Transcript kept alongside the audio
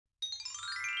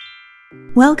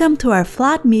Welcome to our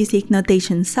Flat Music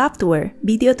Notation Software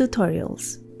video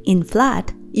tutorials. In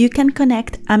Flat, you can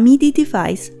connect a MIDI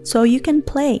device so you can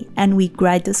play and we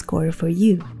write the score for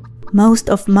you. Most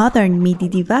of modern MIDI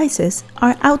devices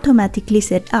are automatically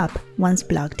set up once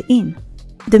plugged in.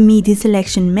 The MIDI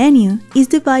selection menu is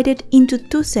divided into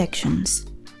two sections,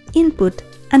 input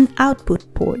and output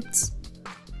ports.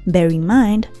 Bear in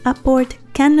mind, a port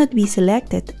cannot be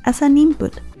selected as an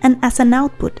input and as an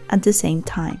output at the same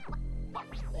time.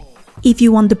 If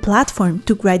you want the platform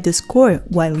to write the score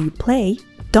while you play,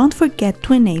 don't forget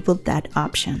to enable that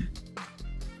option.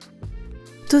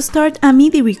 To start a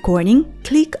MIDI recording,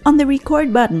 click on the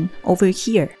record button over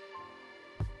here.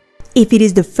 If it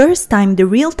is the first time the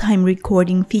real-time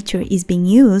recording feature is being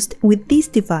used with this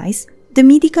device, the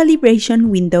MIDI calibration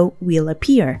window will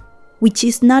appear, which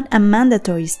is not a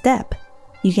mandatory step.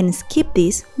 You can skip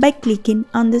this by clicking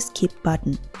on the skip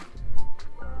button.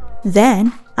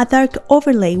 Then, a dark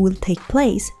overlay will take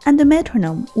place and the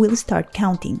metronome will start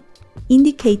counting,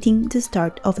 indicating the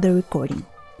start of the recording.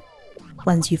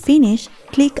 Once you finish,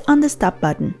 click on the stop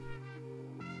button.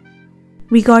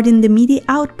 Regarding the MIDI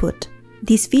output,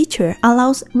 this feature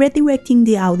allows redirecting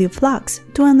the audio flux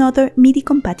to another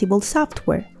MIDI-compatible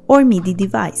software or MIDI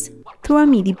device through a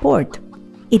MIDI port.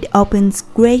 It opens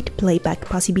great playback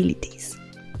possibilities.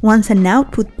 Once an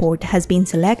output port has been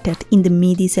selected in the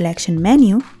MIDI selection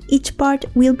menu, each part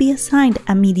will be assigned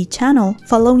a MIDI channel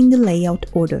following the layout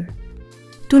order.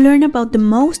 To learn about the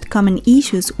most common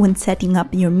issues when setting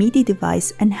up your MIDI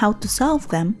device and how to solve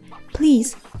them,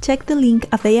 please check the link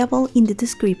available in the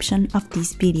description of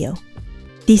this video.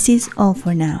 This is all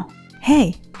for now.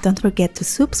 Hey, don't forget to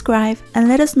subscribe and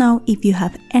let us know if you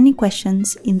have any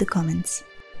questions in the comments.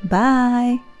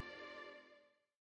 Bye!